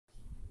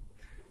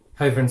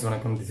Hi friends,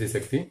 வணக்கம். This is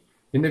Sakti.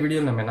 இந்த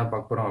வீடியோல நம்ம என்ன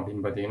பார்க்க போறோம்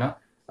அப்படினு பாத்தீங்கன்னா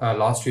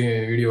லாஸ்ட்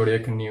வீடியோடைய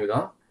கன்டினியூ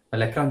தான்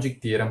Lagrange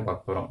தியரம்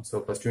பார்க்க போறோம். சோ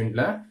ஃபர்ஸ்ட்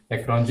யூனிட்ல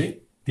Lagrange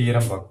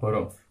தியரம் பார்க்க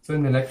போறோம். சோ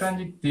இந்த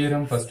Lagrange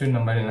தியரம் ஃபர்ஸ்ட்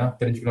நம்ம என்ன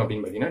தெரிஞ்சுக்கணும்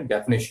அப்படினு பாத்தீங்கன்னா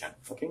டெஃபினிஷன்.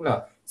 ஓகேங்களா?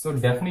 சோ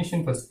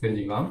டெஃபினிஷன் ஃபர்ஸ்ட்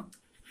தெரிஞ்சுக்கலாம்.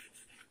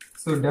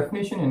 சோ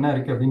டெஃபினிஷன் என்ன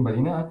இருக்கு அப்படினு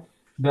பாத்தீங்கன்னா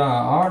the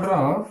order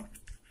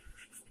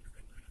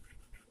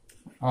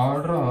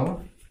of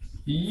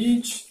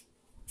each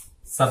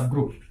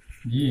subgroup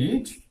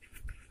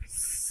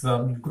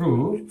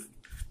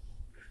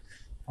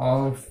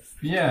of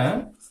a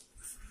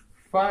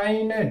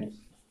finite,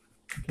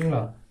 okay,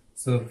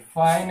 so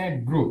finite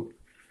group,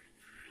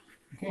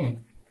 okay,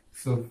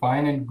 so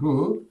finite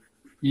group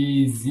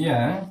is a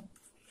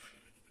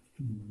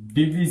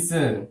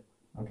divisor,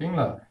 okay,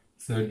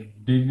 so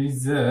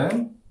divisor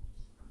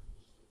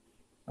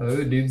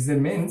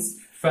means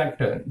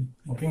factor,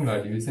 okay,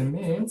 divisor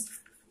means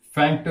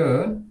factor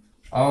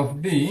of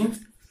the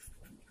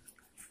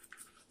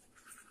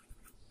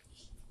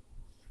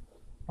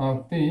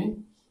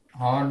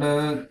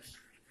order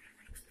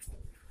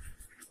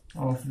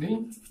of the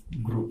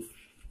group.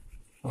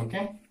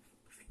 Okay,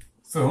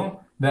 so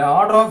the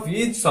order of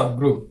each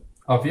subgroup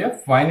of a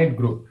finite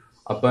group.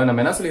 அப்ப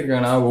நம்ம என்ன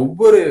சொல்லிருக்காங்கன்னா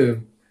ஒவ்வொரு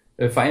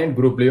finite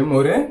groupலயும்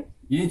ஒரு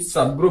each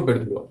subgroup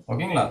எடுத்துக்கிறோம்.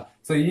 ஓகேங்களா?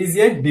 so is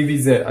a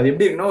divisor. அது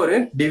எப்படி இருக்குன்னா ஒரு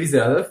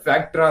divisor, அதாவது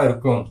ஃபேக்டரா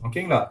இருக்கும்.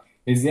 ஓகேங்களா?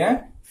 is a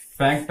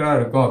ஃபேக்டரா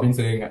இருக்கும் அப்படின்னு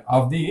சொல்லிருக்காங்க.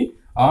 of the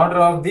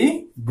order of the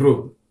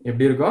group.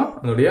 எப்படி இருக்கும்?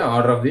 அதோடைய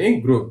order of the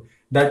group.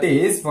 That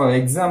is, for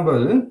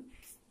example,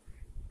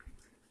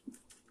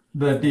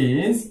 that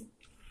is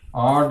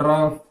order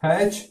of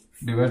H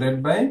divided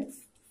by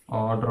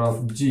order of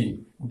G.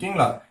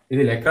 ஓகேங்களா?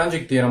 இது Lagrange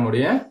theorem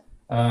உடைய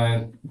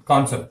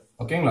கான்செப்ட்.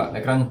 ஓகேங்களா?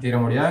 Lagrange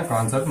theorem உடைய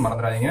கான்செப்ட்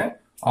மறந்துடாதீங்க.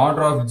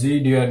 order of G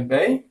divided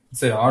by,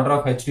 sorry, order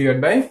of H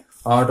divided by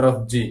order of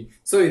G.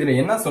 So இதுல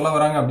என்ன சொல்ல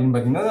வராங்க அப்படின்னு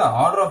பாத்தீங்கன்னா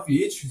order of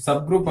each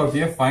subgroup of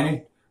a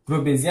finite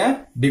group is a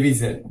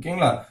divisor.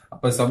 ஓகேங்களா?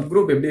 அப்ப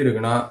subgroup எப்படி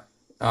இருக்குன்னா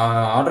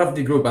order of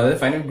the group, அதாவது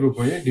finite group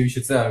உடைய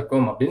டிவிஷன்ஸா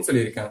இருக்கும் அப்படின்னு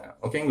சொல்லியிருக்காங்க.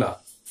 ஓகேங்களா?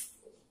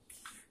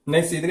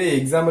 நெக்ஸ்ட் இதுல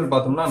எக்ஸாம்பிள்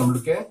பார்த்தோம்னா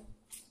நம்மளுக்கு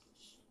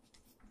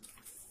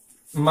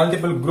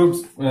multiple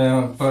groups,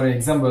 for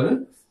example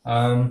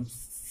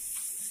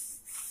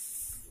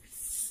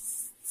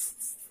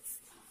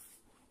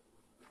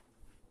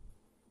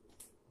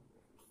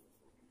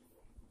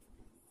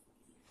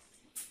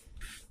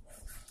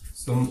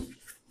so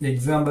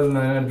example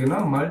என்ன இருக்குன்னா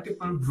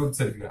மல்டிபிள்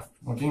குரூப்ஸ் எடுக்கிறேன்.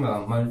 ஓகேங்களா?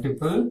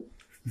 மல்டிபிள்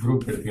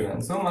குரூப் எடுத்துக்கிறேன்.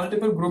 சோ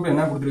மல்டிபிள் குரூப்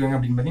என்ன கொடுத்துருக்காங்க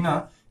அப்படின்னு பாத்தீங்கன்னா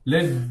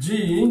லெட்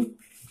ஜி,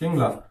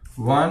 ஓகேங்களா,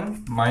 1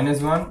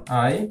 -1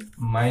 I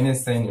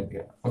மைனஸ் சைன்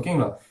எடுத்துக்கிறேன்.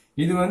 ஓகேங்களா?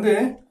 இது வந்து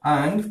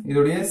அண்ட்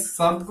இதோடைய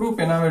சப்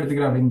குரூப் என்ன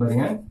எடுத்துக்கிறேன் அப்படின்னு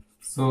பாருங்க.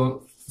 So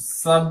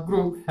sub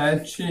group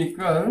H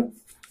equal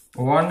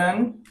 1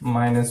 and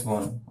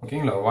 -1.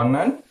 ஓகேங்களா? 1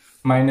 and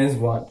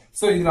 -1.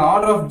 சோ இதுல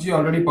ஆர்டர் ஆஃப் G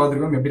ஆல்ரெடி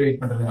பார்த்திருக்கோம். எப்படி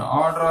ரைட் பண்றது?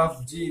 ஆர்டர் ஆஃப்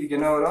G இதுக்கு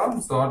என்ன வரும்?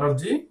 So order of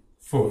G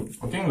 4.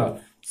 ஓகேங்களா?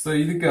 சோ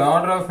இதுக்கு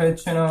ஆர்டர் ஆஃப்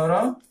H என்ன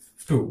வரும்?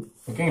 2.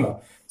 ஓகேங்களா?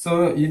 சோ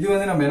இது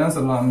வந்து நம்ம என்ன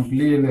சொல்லலாம்?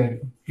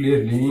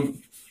 clearly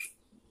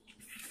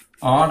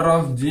order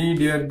of G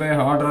divided by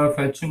order of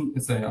H,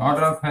 sorry,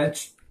 order of H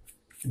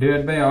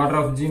divided by order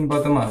of G ன்னு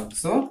பார்த்தோமா?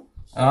 சோ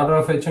order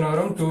of H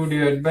வரும் 2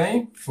 divided by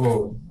 4.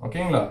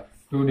 ஓகேங்களா?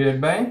 2 divided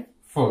by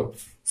 4.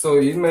 சோ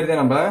இது மாதிரி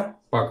தான் நம்ம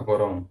பார்க்க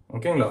போறோம்.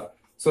 ஓகேங்களா?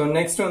 சோ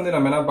நெக்ஸ்ட் வந்து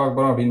நம்ம என்ன பார்க்க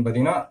போறோம் அப்படின்னு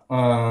பாத்தீங்கன்னா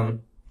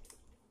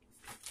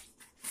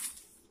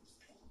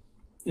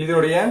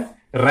இதோடைய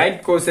ரைட்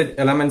கோசெட்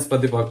எலிமெண்ட்ஸ்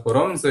பத்தி பார்க்க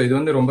போறோம். சோ இது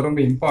வந்து ரொம்ப ரொம்ப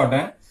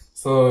இம்பார்ட்டன்ட்.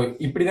 சோ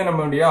இப்படிதான்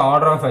நம்மளுடைய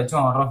order of H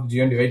order of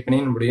G divide பண்ணி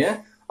நம்மளுடைய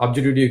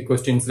அப்ஜெக்டிவ்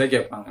கொஸ்டின்ஸ்ல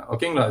கேட்பாங்க.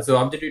 ஓகேங்களா? சோ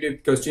அப்ஜெக்டிவ்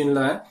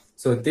கொஸ்டின்ல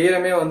சோ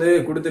தியரமே வந்து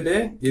கொடுத்துட்டு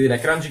இது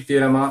Lagrange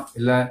தியரமா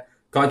இல்ல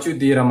காச்சு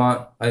தியரமா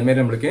அது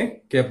மாதிரி நம்மளுக்கு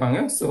கேட்பாங்க.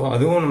 சோ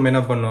அதுவும் நம்ம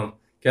என்ன பண்ணணும்?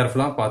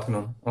 கேர்ஃபுல்லா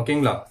பார்க்கணும்.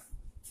 ஓகேங்களா?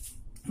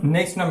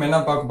 நெக்ஸ்ட் நம்ம என்ன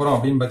பார்க்க போறோம்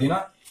அப்படின்னு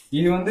பாத்தீங்கன்னா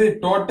இது வந்து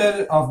டோட்டல்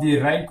ஆஃப் தி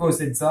ரைட்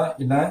கோசெட்ஸா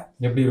இல்ல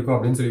எப்படி இருக்கும்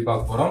அப்படின்னு சொல்லி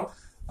பார்க்க போறோம்.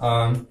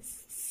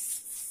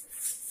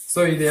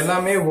 சோ இது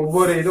எல்லாமே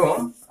ஒவ்வொரு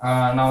இதுவும்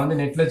நான் வந்து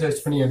நெட்ல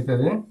சர்ச் பண்ணி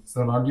எடுத்தது. So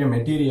not you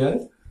material.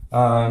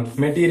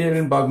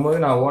 மெட்டீரியல்னு பார்க்கும்போது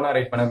நான் ஓனா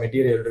ரைட் பண்ண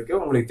மெட்டீரியல் இருக்கு.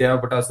 உங்களுக்கு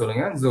தேவைப்பட்டா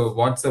சொல்லுங்க. சோ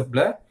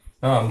வாட்ஸ்அப்ல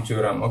நான்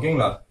அனுப்பிச்சுக்கிறேன்.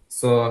 ஓகேங்களா?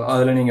 சோ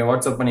அதுல நீங்க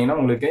வாட்ஸ்அப் பண்ணீங்கன்னா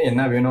உங்களுக்கு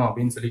என்ன வேணும்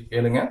அப்படின்னு சொல்லி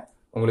கேளுங்க.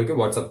 உங்களுக்கு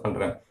வாட்ஸ்அப்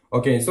பண்றேன்.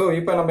 ஓகே, சோ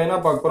இப்போ நம்ம என்ன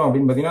பார்க்க போறோம்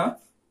அப்படின்னு பாத்தீங்கன்னா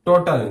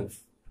total.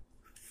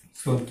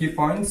 So key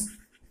points,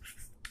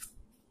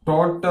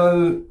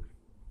 total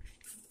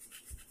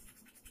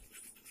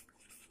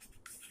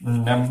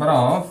number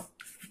of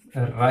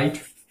right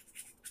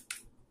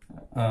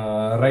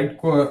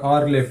or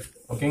left.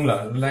 ஓகேங்களா?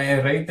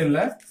 ரைட் இல்ல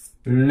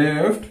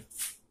லெஃப்ட்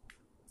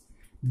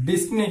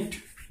distinct.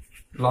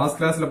 லாஸ்ட்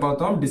கிளாஸ்ல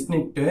பார்த்தோம்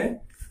distinct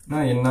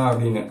என்ன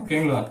அப்படின்னு.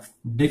 ஓகேங்களா?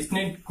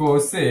 distinct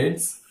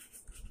cosets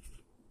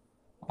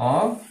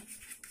of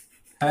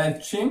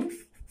H in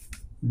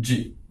G.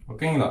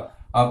 ஓகேங்களா?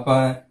 அப்ப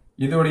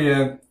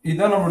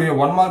இதான் நம்மளுடைய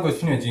 1 மார்க்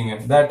क्वेश्चन வச்சுங்க.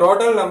 the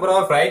total number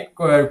of right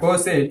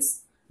cosets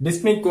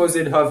distinct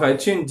coset of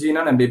H in G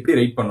னா நம்ம எப்படி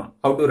ரைட் பண்ணோம்?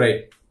 how to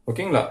write?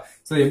 ஓகேங்களா?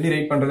 சோ எப்படி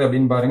ரைட் பண்றது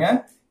அப்படின்னு பாருங்க.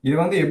 இது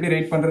வந்து எப்படி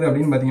ரைட் பண்றது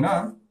அப்படின்னு பாத்தீங்கன்னா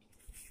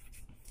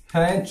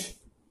h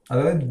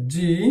அதாவது g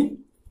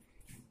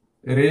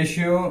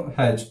ratio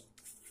h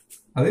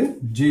அது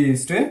g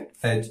is to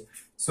h.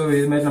 so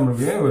இது மாதிரி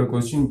நமக்கு ஒரு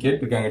क्वेश्चन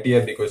கேட்டிருக்காங்க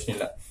TRB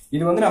क्वेश्चनல.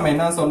 இது வந்து நம்ம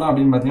என்ன சொல்லலாம்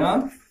அப்படினு பாத்தீங்கன்னா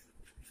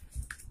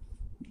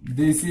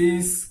this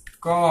is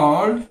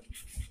called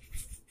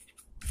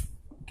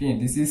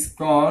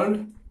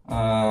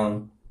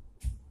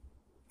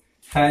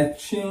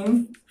h in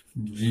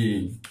g.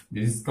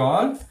 this is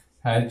called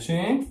h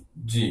in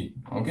g.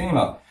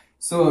 ஓகேங்களா?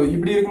 so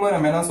இப்படி இருக்கும்போது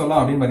நம்ம என்ன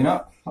சொல்லலாம் அப்படினு பாத்தீங்கன்னா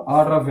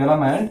order of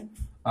element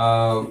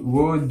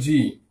OG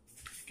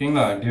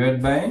ஓகேங்களா divided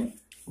by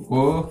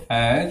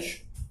OH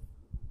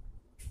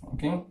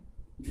okay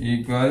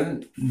equal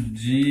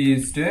G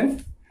is to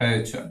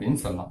H அப்படின்னு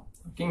சொல்லலாம்.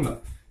 ஓகேங்களா?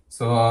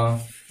 so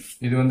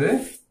இது வந்து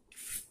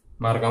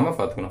மறக்காம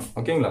பாத்துக்கணும்.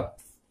 ஓகேங்களா?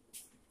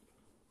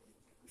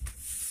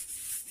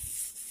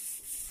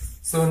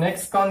 so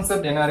next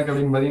concept என்ன இருக்கு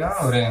அப்படின்னு பாத்தீங்கன்னா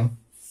ஒரு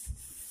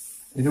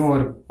இதுவும்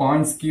ஒரு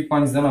பாயிண்ட்ஸ் கீ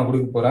பாயிண்ட்ஸ் தான் நான்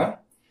கொடுக்க போறேன்.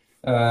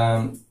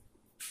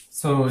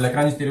 so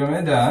Lagrange theorem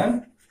is the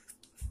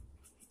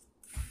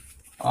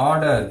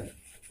order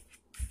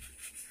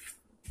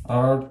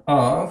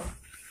of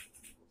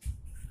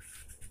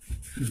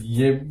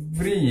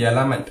every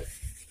element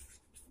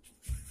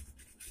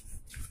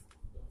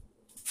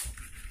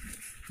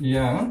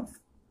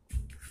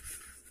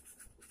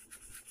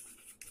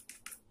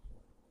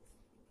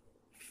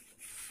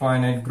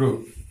finite group.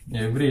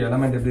 every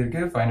element எப்படி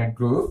இருக்கு finite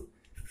group.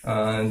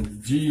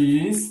 G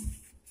is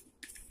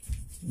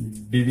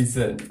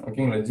divisor.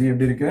 ஓகேங்களா? G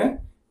எப்படி இருக்கு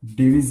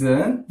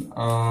divisor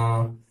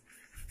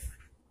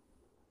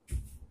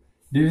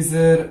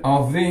divisor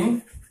of the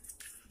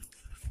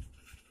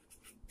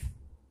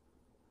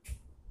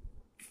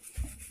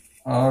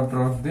order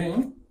of the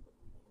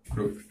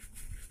group.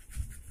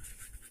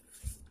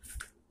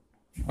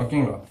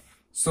 ஓகேங்களா?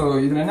 so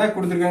இதுல என்ன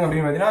கொடுத்திருக்காங்க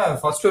அப்படினு பாத்தீங்கன்னா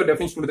first ஒரு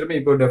definition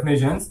கொடுத்திருப்பேன். இப்போ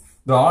definitions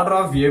the order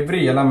of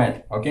every element.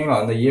 ஓகேங்களா?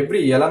 அந்த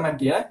every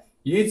element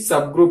each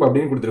subgroup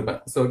அப்படினு கொடுத்திருப்பேன்.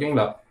 so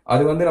ஓகேங்களா?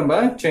 அது வந்து நம்ம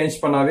சேஞ்ச்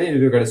பண்ணாவே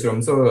இது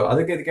கிடைச்சிரும். so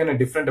அதுக்கு இதுக்கான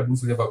டிஃபரண்ட்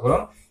அப்படினு சொல்லி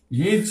பார்க்கறோம்.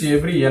 each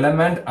every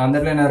element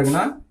அந்தல என்ன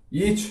இருக்குன்னா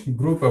each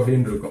group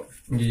அப்படினு இருக்கும்.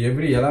 இங்க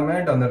every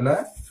element அந்தல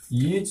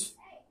each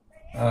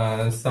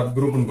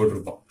subgroup னு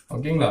போட்டுருப்போம்.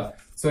 ஓகேங்களா?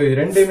 so இது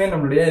ரெண்டுமே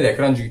நம்மளுடைய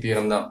Lagrange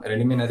theorem தான்.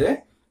 ரெண்டுமே என்னது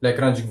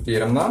Lagrange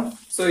theorem தான்.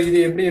 so இது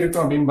எப்படி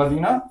இருக்கும் அப்படினு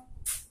பாத்தீங்கன்னா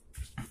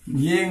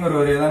ஏங்கற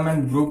ஒரு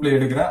எலிமெண்ட் குரூப்ல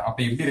எடுக்கிறேன். அப்ப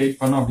எப்படி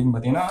ரைட் பண்ணோம் அப்படினு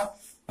பாத்தீங்கன்னா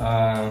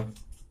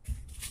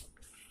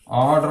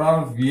order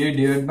of A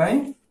divided by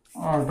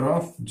order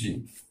of G.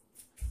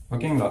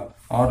 ஓகேங்களா?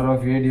 order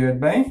of A divided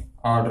by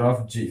order of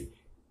G.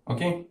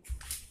 Okay?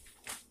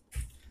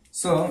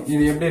 so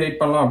இது எப்படி ரைட்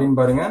பண்ணலாம் அப்படினு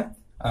பாருங்க.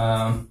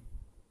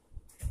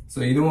 so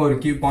இதுவும் ஒரு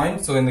கீ பாயிண்ட்.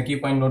 so இந்த கீ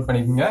பாயிண்ட் நோட்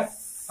பண்ணிக்கங்க.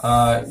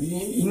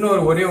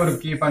 இன்னொரு ஒரே ஒரு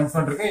கீ பாயிண்ட்ஸ்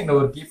மட்டும் இருக்கு. இந்த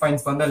ஒரு கீ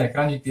பாயிண்ட்ஸ் வந்து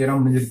Lagrange theorem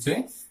முடிஞ்சிருச்சு.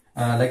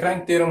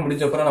 Lagrange theorem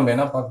முடிஞ்ச அப்புறம் நம்ம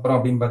என்ன பார்க்க போறோம்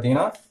அப்படின்னு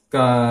பாத்தீங்கன்னா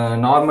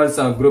நார்மல்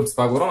குரூப்ஸ்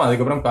பார்க்க போறோம்.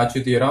 அதுக்கப்புறம்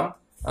Cauchy theorem,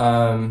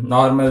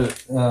 normal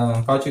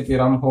Cauchy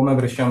theorem,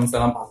 ஹோமோகிராம்ஸ்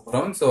எல்லாம் பார்க்க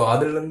போறோம். சோ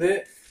அதுல இருந்து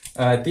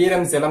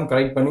தியரம்ஸ் எல்லாம்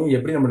கரெக்ட் பண்ணி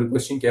எப்படி நம்மளுக்கு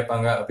क्वेश्चन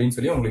கேட்பாங்க அப்படின்னு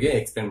சொல்லி உங்களுக்கு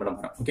எக்ஸ்பிளைன் பண்ண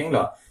போறேன்.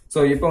 ஓகேங்களா? சோ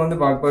இப்போ வந்து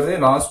பார்க்க போறது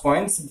லாஸ்ட்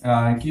பாயிண்ட்ஸ்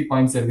கீ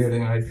பாயிண்ட்ஸ் எப்படி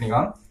ரைட்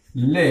பண்ணிக்கலாம்.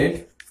 let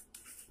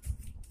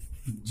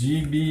G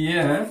be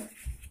a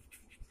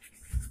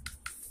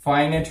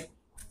finite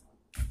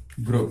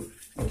group.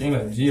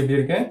 ஓகேங்களா? G எப்படி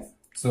இருக்கு?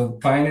 so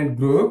finite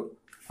group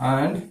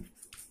and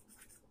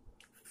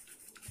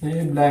A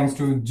belongs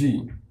to G.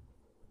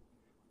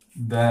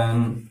 then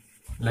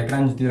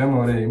Lagrange theorem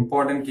or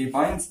important key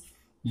points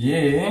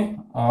A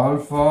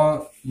alpha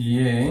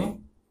A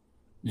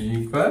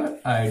equal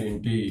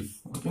identity.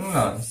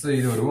 ஓகேங்களா? so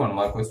இது ஒரு 1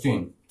 mark question.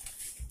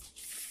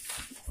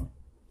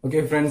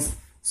 okay friends,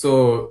 so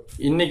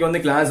இன்னைக்கு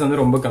வந்து class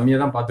வந்து ரொம்ப கம்மியா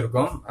தான்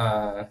பார்த்திருக்கோம்.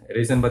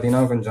 ரீசன்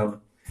பாத்தீங்கன்னா கொஞ்சம்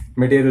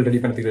மெட்டீரியல் ரெடி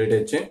பண்ணதுக்கு லேட்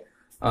ஆயிடுச்சு.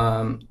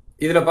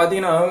 இதுல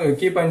பாத்தீங்கன்னா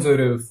கீ பாயிண்ட்ஸ்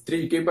ஒரு 3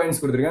 கீ பாயிண்ட்ஸ்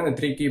கொடுத்திருக்கேன். அந்த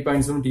 3 கீ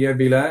பாயிண்ட்ஸும்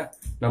டிஆர்பில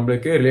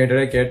நம்மளுக்கு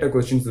ரிலேட்டடா கேட்ட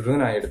क्वेश्चंस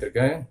இருந்து நான்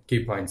எடுத்திருக்கேன் கீ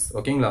பாயிண்ட்ஸ்.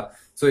 ஓகேங்களா?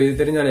 சோ இது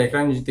தெரிஞ்சால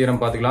Lagrange theorem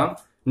பாத்துக்கலாம்.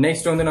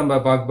 நெக்ஸ்ட் வந்து நம்ம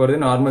பார்க்க போறது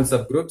normal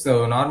sub groups.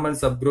 Normal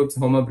sub groups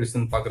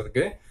ஹோமோகிராம்ஸ்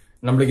பாக்குறதுக்கு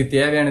நம்மளுக்கு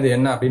தேவையானது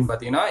என்ன அப்படின்னு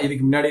பாத்தீங்கன்னா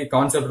இதுக்கு முன்னாடி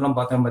கான்செப்ட் எல்லாம்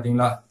பார்த்தோம்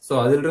பாத்தீங்களா? சோ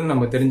அதுல இருந்து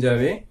நம்ம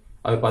தெரிஞ்சாவே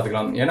அது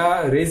பாத்துக்கலாம். ஏன்னா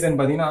ரீசன்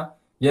பாத்தீங்கன்னா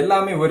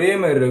எல்லாமே ஒரே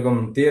மாதிரி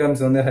இருக்கும்.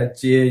 தியரம்ஸ் வந்து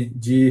HA,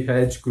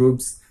 GH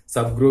groups,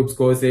 sub groups,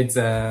 cosets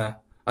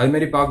அது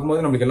மாதிரி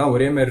பார்க்கும்போது நம்மளுக்கு எல்லாம்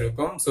ஒரே மாதிரி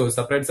இருக்கும். ஸோ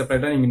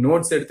செப்பரேட்டா நீங்க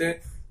நோட்ஸ் எடுத்து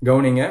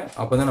கவனிங்க.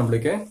 அப்பதான்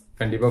நம்மளுக்கு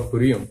கண்டிப்பா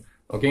புரியும்.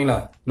 ஓகேங்களா?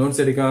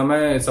 நோட்ஸ் எடுக்காம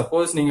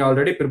சப்போஸ் நீங்க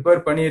ஆல்ரெடி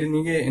ப்ரிப்பேர்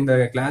பண்ணியிருந்தீங்க இந்த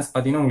கிளாஸ்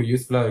பாத்தீங்கன்னா உங்களுக்கு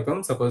யூஸ்ஃபுல்லா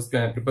இருக்கும். சப்போஸ்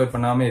ப்ரிப்பேர்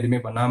பண்ணாம எதுவுமே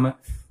பண்ணாம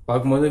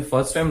பார்க்கும்போது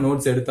ஃபர்ஸ்ட் டைம்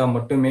நோட்ஸ் எடுத்தா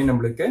மட்டுமே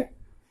நம்மளுக்கு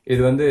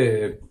இது வந்து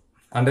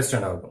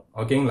அண்டர்ஸ்டாண்ட் ஆகும்.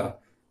 ஓகேங்களா?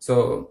 ஸோ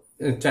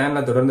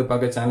சேனலை தொடர்ந்து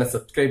பார்க்க சேனலை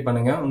சப்ஸ்கிரைப்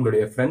பண்ணுங்க.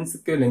 உங்களுடைய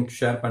ஃப்ரெண்ட்ஸுக்கு லிங்க்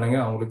ஷேர் பண்ணுங்க.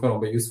 அவங்களுக்கும்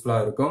ரொம்ப யூஸ்ஃபுல்லா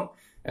இருக்கும்.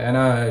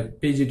 ஏன்னா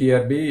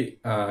Pgtrb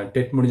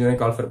டெட் முடிஞ்சவங்க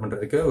கால்ஃபர்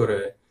பண்றதுக்கு ஒரு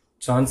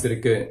சான்ஸ்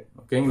இருக்கு.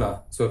 ஓகேங்களா?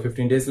 ஸோ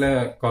 15 daysல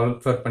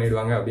கால்ஃபர்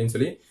பண்ணிடுவாங்க அப்படின்னு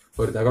சொல்லி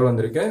ஒரு தகவல்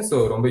வந்திருக்கு. ஸோ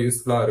ரொம்ப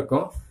யூஸ்ஃபுல்லா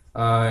இருக்கும்.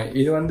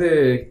 இது வந்து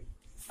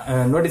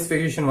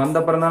நோட்டிபிகேஷன்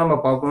வந்தப்பறம் தான் நம்ம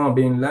பார்க்கணும்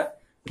அப்படின்னு இல்லை.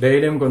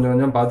 டெய்லியும் கொஞ்சம்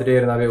கொஞ்சம் பார்த்துட்டே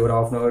இருந்தாவே ஒரு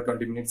half an hour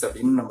 20 minutes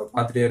அப்படின்னு நம்ம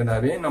பார்த்துட்டே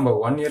இருந்தாவே நம்ம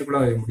 1 இயர்க்குள்ள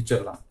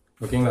முடிச்சிடலாம்.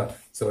 ஓகேங்களா?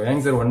 ஸோ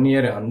ஏங்க சார் 1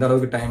 இயர் அந்த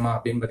அளவுக்கு டைமா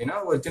அப்படின்னு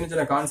பார்த்தீங்கன்னா ஒரு சின்ன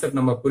சின்ன கான்செப்ட்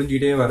நம்ம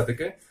புரிஞ்சுக்கிட்டே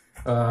வரதுக்கு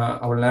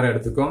அவ்வளோ நேரம்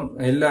எடுத்துக்கும்.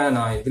 இல்லை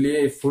நான் இதுலயே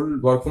ஃபுல்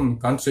ஒர்க்கும்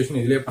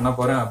கான்சன்ட்ரேஷன் இதுலயே பண்ண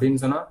போறேன்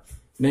அப்படின்னு சொன்னா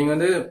நீங்க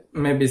வந்து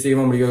மேபி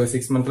சீக்கிரமா முடிக்க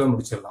 6 monthsல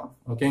முடிச்சிடலாம்.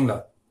 ஓகேங்களா?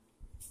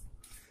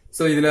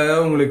 ஸோ இதுல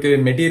உங்களுக்கு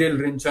மெட்டீரியல்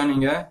இருந்துச்சா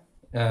நீங்க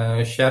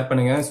ஷேர்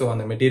பண்ணுங்க. ஸோ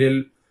அந்த மெட்டீரியல்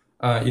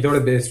இதோட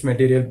பெஸ்ட்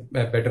மெட்டீரியல்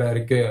பெட்டரா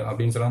இருக்கு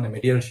அப்படின்னு சொல்லலாம். அந்த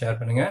மெட்டீரியல் ஷேர்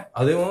பண்ணுங்க.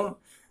 அதுவும்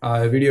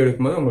வீடியோ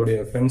எடுக்கும்போது உங்களுடைய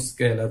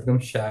ஃப்ரெண்ட்ஸ்க்கு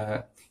எல்லாத்துக்கும்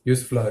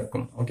யூஸ்ஃபுல்லா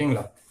இருக்கும்.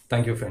 ஓகேங்களா?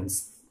 Thank you friends.